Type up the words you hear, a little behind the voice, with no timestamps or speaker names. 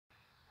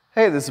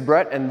Hey, this is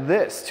Brett, and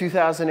this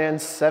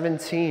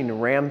 2017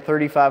 Ram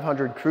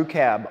 3500 Crew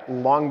Cab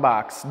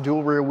Longbox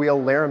dual rear wheel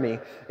Laramie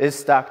is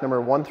stock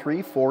number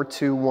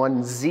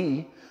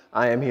 13421Z.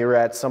 I am here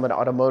at Summit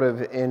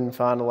Automotive in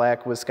Fond du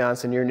Lac,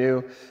 Wisconsin, your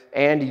new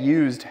and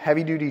used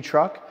heavy-duty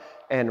truck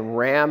and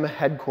Ram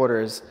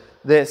headquarters.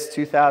 This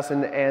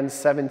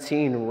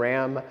 2017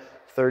 Ram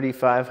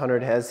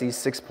 3500 has the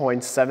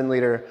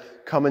 6.7-liter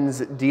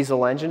Cummins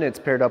diesel engine. It's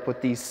paired up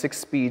with the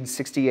 6-speed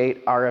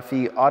 68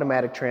 RFE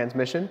automatic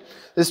transmission.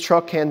 This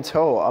truck can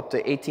tow up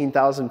to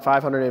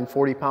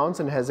 18,540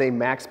 pounds and has a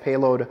max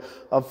payload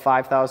of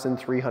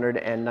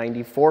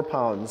 5,394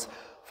 pounds.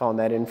 Found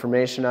that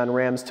information on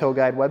Ram's tow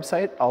guide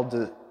website.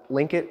 I'll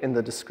link it in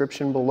the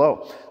description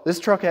below. This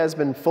truck has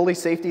been fully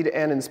safetied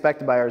and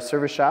inspected by our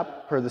service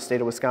shop per the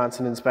state of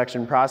Wisconsin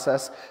inspection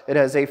process. It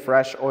has a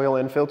fresh oil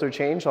and filter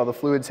change. All the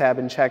fluids have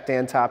been checked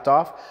and topped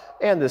off,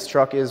 and this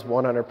truck is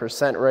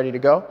 100% ready to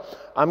go.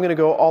 I'm going to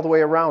go all the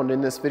way around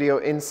in this video,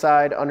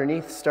 inside,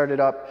 underneath, start it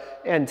up,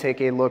 and take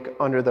a look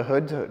under the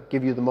hood to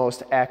give you the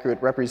most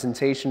accurate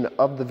representation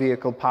of the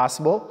vehicle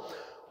possible.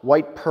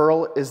 White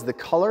pearl is the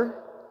color.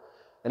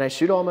 And I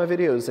shoot all my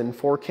videos in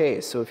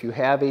 4K, so if you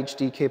have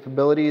HD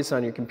capabilities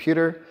on your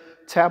computer,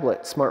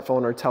 tablet,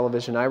 smartphone, or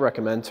television, I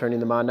recommend turning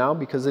them on now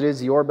because it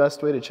is your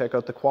best way to check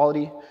out the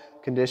quality,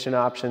 condition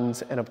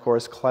options, and of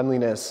course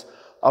cleanliness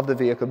of the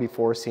vehicle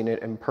before seeing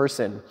it in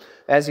person.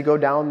 As you go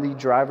down the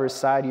driver's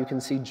side, you can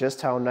see just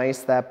how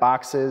nice that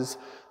box is.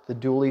 The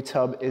dually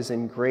tub is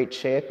in great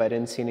shape. I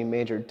didn't see any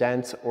major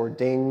dents or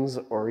dings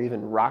or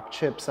even rock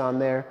chips on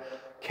there.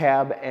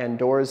 Cab and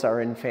doors are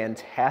in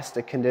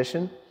fantastic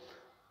condition.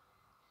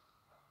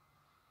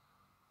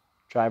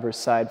 Driver's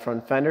side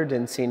front fender,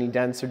 didn't see any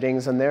dents or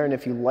dings on there. And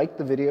if you like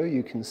the video,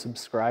 you can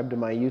subscribe to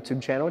my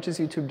YouTube channel, which is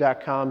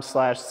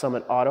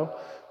youtube.com/summitauto.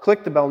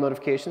 Click the bell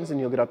notifications and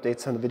you'll get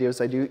updates on the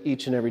videos I do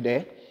each and every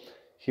day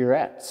here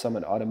at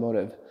Summit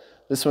Automotive.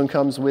 This one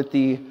comes with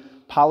the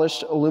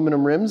polished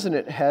aluminum rims, and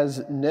it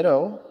has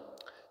Nitto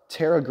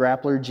Terra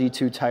Grappler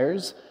G2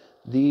 tires.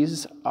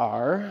 These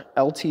are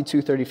LT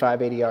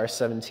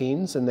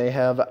 235/80R17s, and they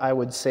have, I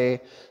would say,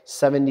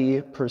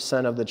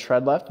 70% of the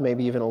tread left,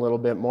 maybe even a little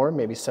bit more,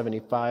 maybe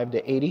 75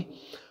 to 80.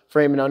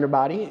 Frame and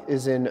underbody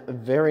is in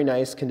very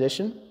nice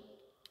condition.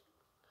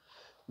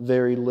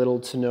 Very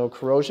little to no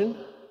corrosion.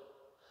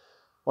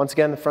 Once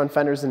again, the front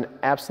fender is in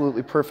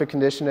absolutely perfect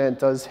condition, and it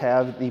does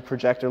have the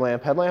projector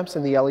lamp headlamps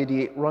and the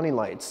LED running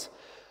lights.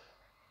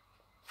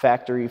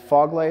 Factory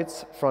fog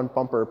lights, front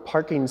bumper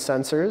parking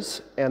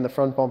sensors, and the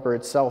front bumper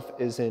itself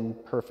is in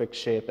perfect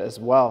shape as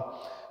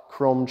well.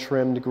 Chrome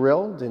trimmed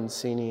grille, didn't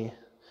see any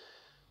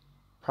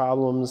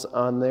problems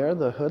on there.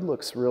 The hood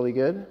looks really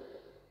good.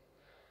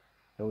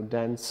 No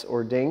dents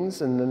or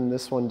dings, and then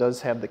this one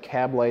does have the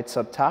cab lights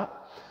up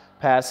top.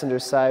 Passenger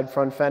side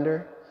front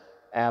fender,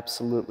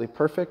 absolutely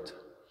perfect.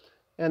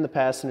 And the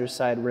passenger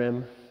side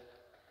rim,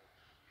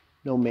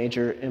 no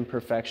major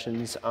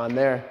imperfections on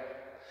there.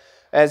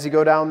 As you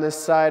go down this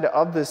side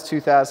of this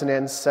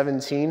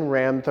 2017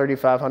 Ram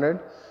 3500,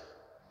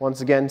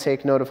 once again,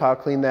 take note of how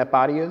clean that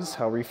body is,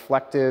 how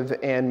reflective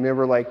and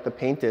mirror-like the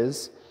paint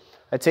is.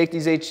 I take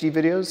these HD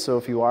videos, so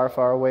if you are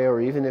far away or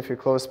even if you're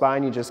close by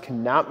and you just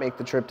cannot make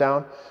the trip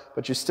down,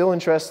 but you're still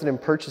interested in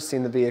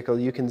purchasing the vehicle,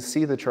 you can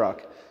see the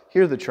truck,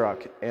 hear the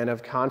truck, and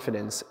have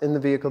confidence in the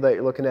vehicle that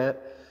you're looking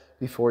at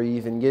before you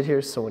even get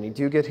here. So when you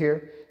do get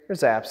here,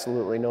 there's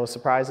absolutely no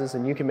surprises,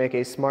 and you can make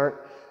a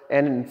smart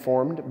and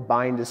informed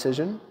buying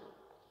decision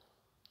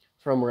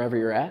from wherever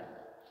you're at.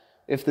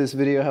 If this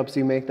video helps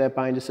you make that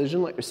buying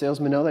decision, let your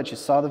salesman know that you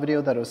saw the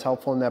video, that it was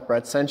helpful, and that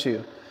Brett sent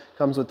you.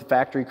 Comes with the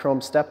factory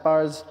chrome step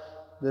bars.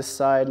 This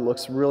side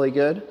looks really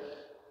good.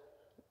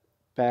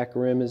 Back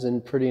rim is in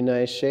pretty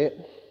nice shape.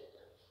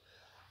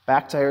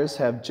 Back tires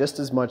have just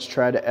as much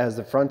tread as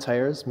the front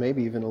tires,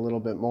 maybe even a little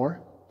bit more.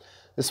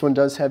 This one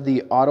does have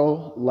the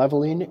auto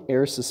leveling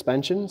air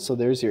suspension, so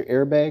there's your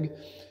airbag.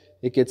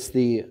 It gets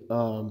the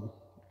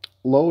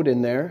load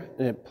in there,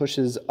 and it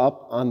pushes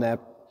up on that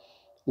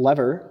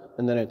lever,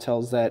 and then it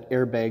tells that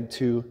airbag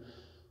to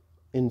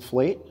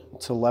inflate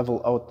to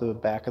level out the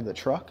back of the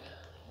truck.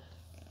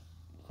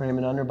 Frame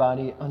and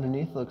underbody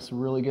underneath looks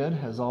really good,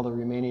 has all the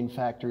remaining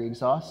factory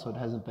exhaust, so it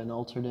hasn't been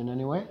altered in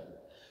any way.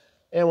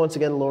 And once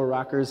again, lower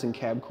rockers and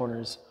cab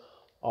corners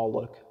all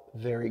look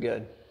very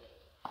good.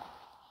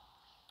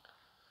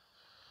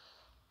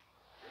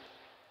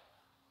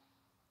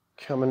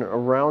 Coming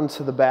around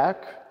to the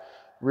back,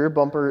 rear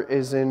bumper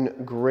is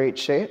in great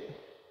shape.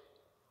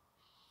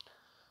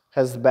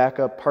 Has the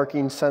backup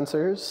parking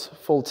sensors,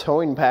 full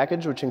towing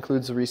package, which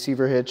includes the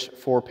receiver hitch,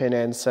 4-pin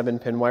and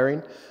 7-pin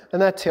wiring,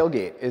 and that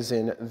tailgate is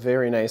in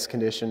very nice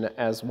condition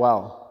as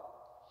well.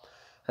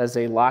 Has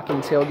a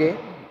locking tailgate,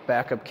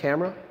 backup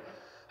camera,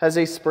 has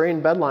a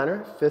spray-in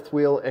bedliner, 5th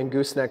wheel and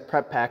gooseneck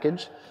prep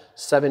package,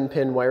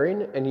 7-pin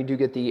wiring, and you do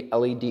get the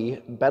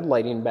LED bed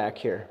lighting back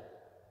here.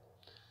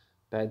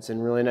 Bed's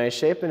in really nice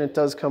shape, and it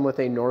does come with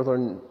a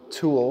Northern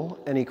tool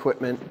and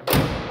equipment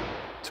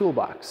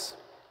toolbox.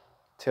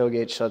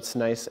 Tailgate shuts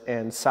nice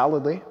and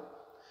solidly.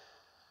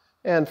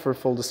 And for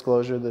full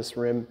disclosure, this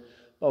rim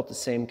about the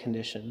same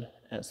condition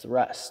as the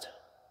rest.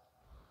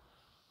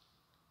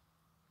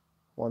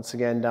 Once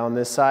again, down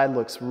this side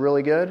looks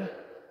really good.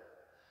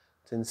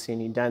 Didn't see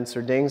any dents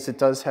or dings. It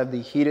does have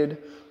the heated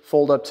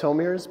fold-up tow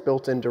mirrors,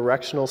 built-in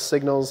directional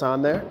signals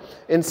on there.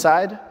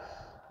 Inside,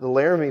 the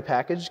Laramie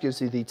package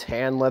gives you the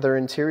tan leather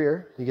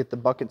interior. You get the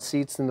bucket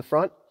seats in the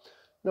front.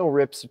 No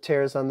rips or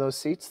tears on those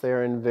seats. They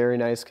are in very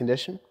nice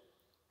condition.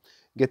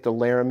 You get the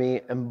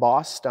Laramie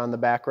embossed on the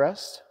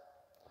backrest.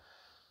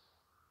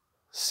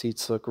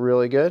 Seats look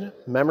really good.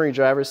 Memory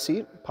driver's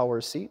seat, power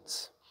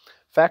seats,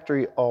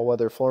 factory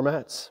all-weather floor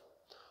mats,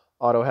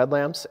 auto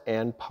headlamps,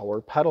 and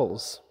power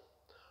pedals.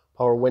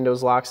 Power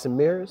windows, locks, and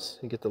mirrors.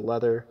 You get the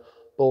leather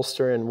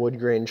bolster and wood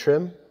grain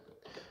trim.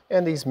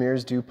 And these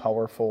mirrors do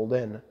power fold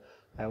in.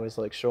 I always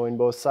like showing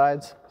both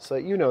sides so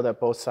that you know that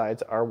both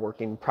sides are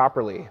working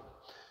properly.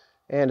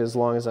 And as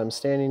long as I'm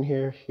standing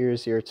here,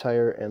 here's your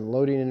tire and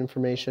loading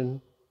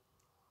information.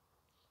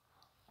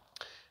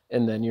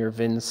 And then your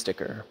VIN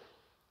sticker.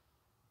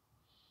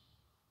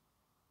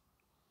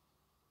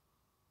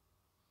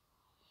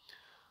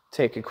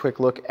 Take a quick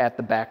look at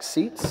the back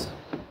seats.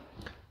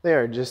 They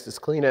are just as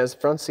clean as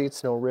front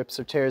seats, no rips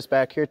or tears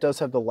back here. It does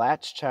have the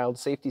latch child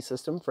safety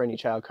system for any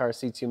child car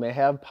seats you may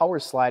have. Power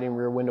sliding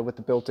rear window with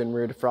the built-in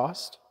rear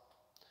defrost.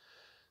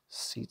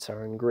 Seats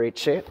are in great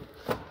shape.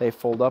 They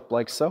fold up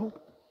like so.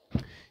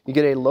 You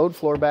get a load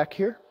floor back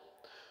here,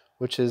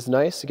 which is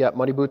nice. You got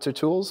muddy boots or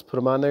tools, put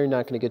them on there. You're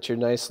not going to get your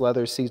nice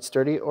leather seats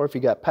dirty. Or if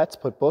you got pets,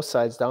 put both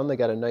sides down. They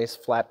got a nice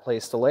flat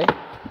place to lay,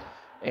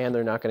 and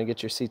they're not going to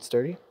get your seats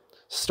dirty.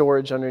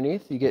 Storage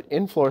underneath. You get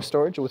in-floor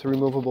storage with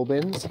removable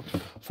bins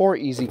for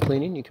easy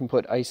cleaning. You can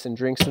put ice and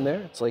drinks in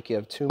there. It's like you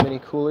have too many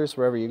coolers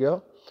wherever you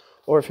go.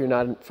 Or if you're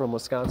not from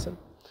Wisconsin,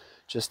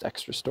 just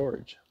extra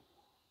storage.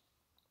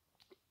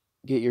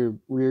 Get your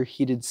rear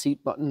heated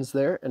seat buttons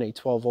there and a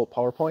 12-volt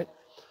power point.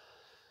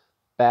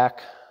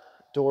 Back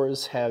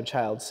doors have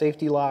child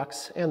safety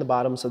locks, and the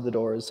bottoms of the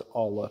doors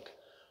all look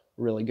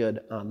really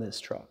good on this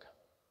truck.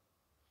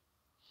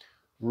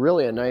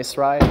 Really a nice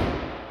ride.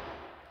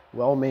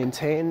 Well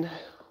maintained.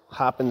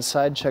 Hop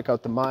inside, check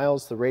out the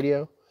miles, the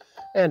radio,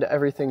 and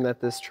everything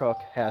that this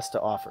truck has to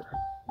offer.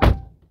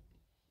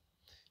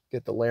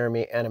 Get the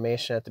Laramie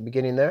animation at the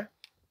beginning there.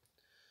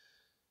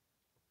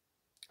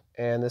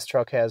 And this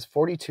truck has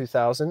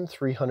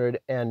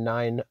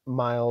 42,309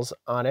 miles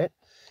on it.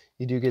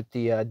 You do get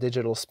the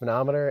digital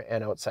speedometer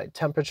and outside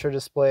temperature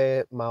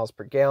display, miles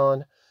per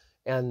gallon,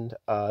 and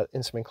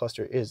instrument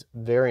cluster is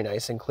very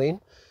nice and clean.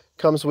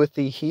 Comes with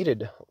the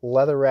heated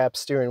leather wrap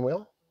steering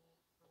wheel.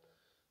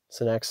 It's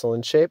in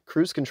excellent shape.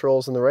 Cruise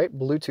controls on the right,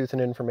 Bluetooth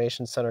and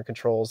information center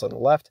controls on the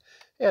left,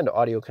 and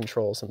audio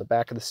controls on the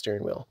back of the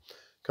steering wheel.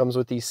 Comes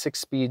with the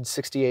 6-speed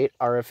 68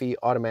 RFE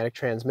automatic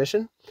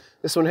transmission.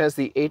 This one has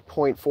the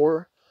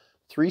 8.4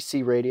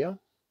 3C radio.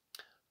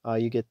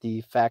 You get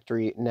the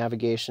factory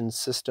navigation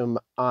system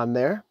on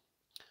there.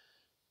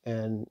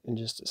 And in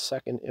just a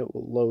second, it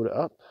will load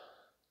up.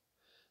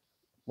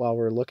 While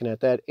we're looking at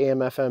that,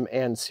 AM, FM,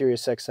 and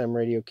Sirius XM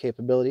radio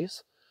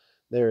capabilities.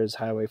 There is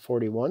Highway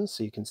 41,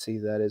 so you can see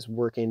that is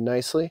working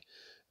nicely.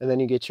 And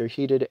then you get your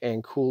heated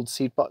and cooled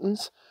seat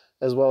buttons,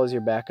 as well as your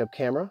backup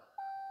camera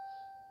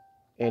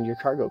and your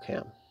cargo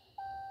cam.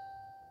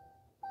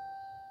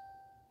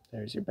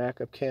 There's your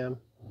backup cam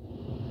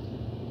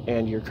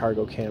and your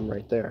cargo cam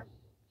right there.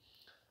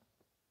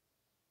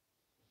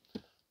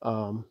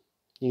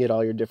 You get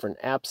all your different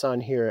apps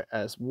on here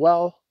as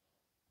well.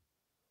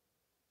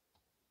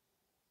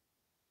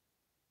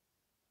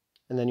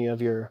 And then you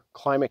have your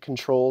climate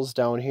controls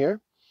down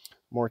here.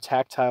 More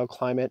tactile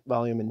climate,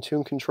 volume, and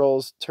tune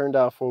controls. Turned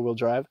off 4-wheel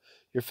drive.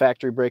 Your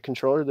factory brake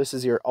controller. This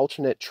is your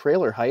alternate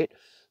trailer height.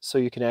 So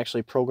you can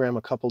actually program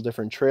a couple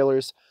different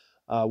trailers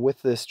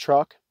with this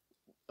truck.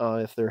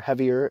 If they're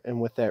heavier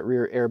and with that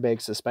rear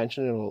airbag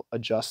suspension, it'll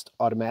adjust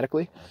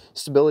automatically.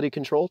 Stability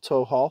control,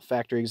 tow haul,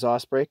 factory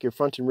exhaust brake. Your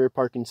front and rear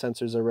parking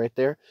sensors are right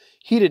there.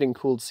 Heated and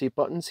cooled seat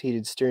buttons,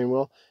 heated steering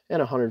wheel,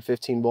 and a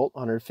 115-volt,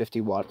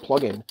 150-watt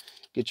plug-in.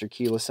 Get your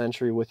keyless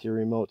entry with your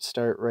remote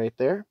start right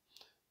there.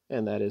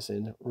 And that is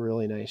in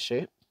really nice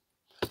shape.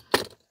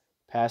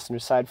 Passenger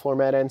side floor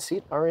mat and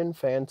seat are in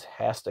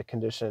fantastic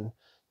condition.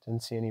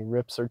 Didn't see any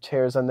rips or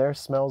tears on there.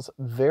 Smells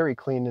very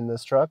clean in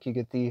this truck. You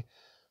get the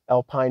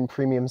Alpine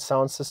premium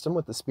sound system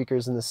with the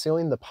speakers in the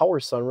ceiling, the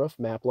power sunroof,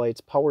 map lights,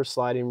 power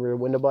sliding rear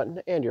window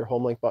button, and your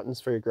home link buttons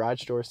for your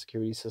garage door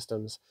security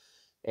systems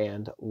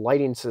and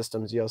lighting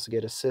systems. You also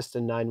get assist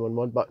and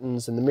 911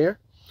 buttons in the mirror.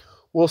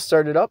 We'll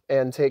start it up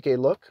and take a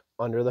look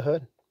under the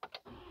hood.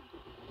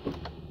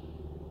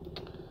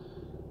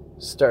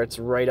 Starts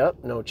right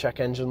up, no check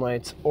engine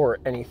lights or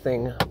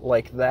anything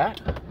like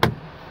that.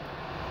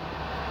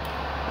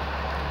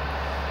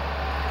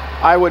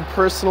 I would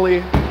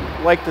personally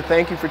like to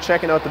thank you for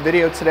checking out the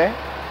video today,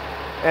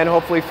 and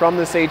hopefully from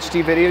this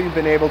HD video you've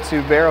been able to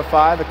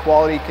verify the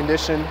quality,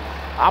 condition,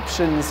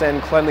 options,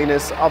 and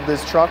cleanliness of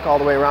this truck all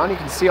the way around. You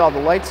can see all the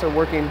lights are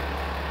working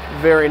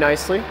very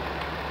nicely.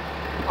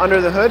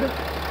 Under the hood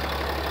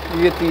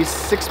you get the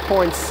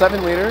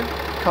 6.7 liter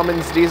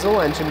Cummins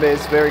diesel. Engine bay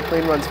is very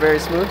clean, runs very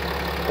smooth.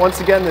 Once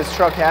again, this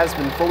truck has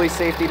been fully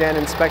safetied and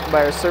inspected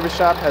by our service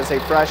shop, has a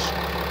fresh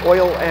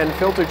oil and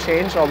filter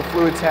change. All the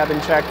fluids have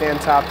been checked and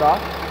topped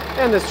off.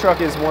 And this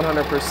truck is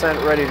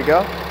 100% ready to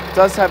go. It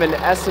does have an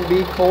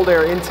S&B cold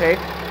air intake.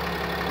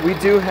 We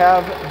do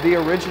have the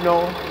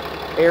original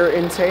air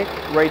intake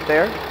right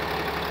there.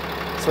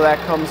 So that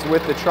comes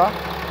with the truck.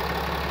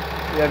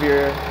 You have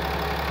your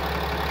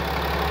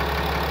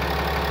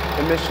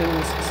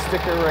emissions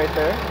sticker right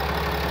there.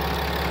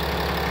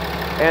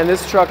 And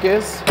this truck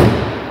is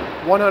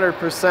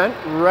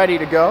 100% ready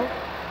to go.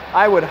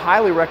 I would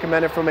highly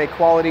recommend it from a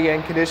quality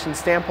and condition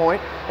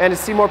standpoint. And to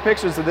see more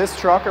pictures of this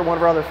truck or one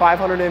of our other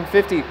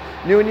 550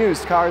 new and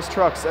used cars,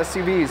 trucks,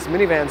 SUVs,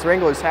 minivans,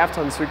 Wranglers, half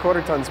tons,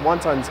 3/4 tons, 1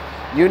 tons,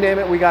 you name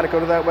it, we got to go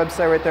to that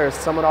website right there,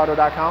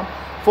 summitauto.com.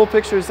 Full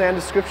pictures and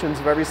descriptions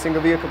of every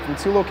single vehicle from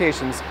 2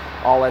 locations,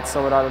 all at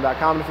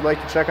summitauto.com. And if you'd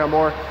like to check out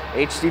more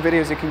HD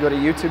videos, you can go to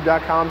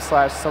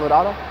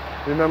youtube.com/summitauto.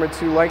 Remember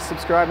to like,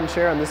 subscribe, and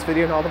share on this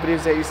video and all the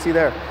videos that you see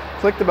there.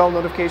 Click the bell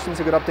notifications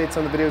to get updates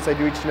on the videos I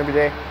do each and every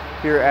day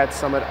here at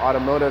Summit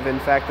Automotive. In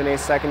fact, in a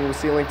second, you will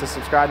see a link to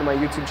subscribe to my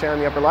YouTube channel in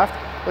the upper left,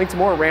 link to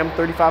more Ram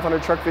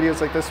 3500 truck videos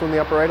like this one in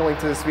the upper right, a link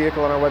to this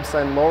vehicle on our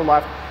website in the lower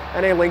left,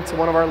 and a link to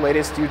one of our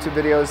latest YouTube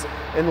videos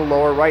in the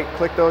lower right.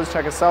 Click those,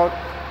 check us out.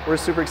 We're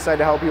super excited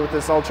to help you with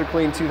this ultra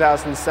clean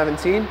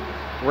 2017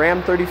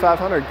 Ram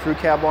 3500 Crew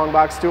Cab Long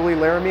Box Duallie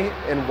Laramie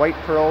in white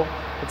pearl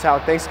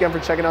metallic. Thanks again for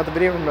checking out the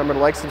video. Remember to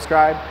like,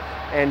 subscribe,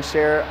 and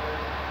share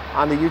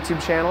on the YouTube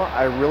channel.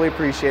 I really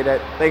appreciate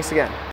it. Thanks again.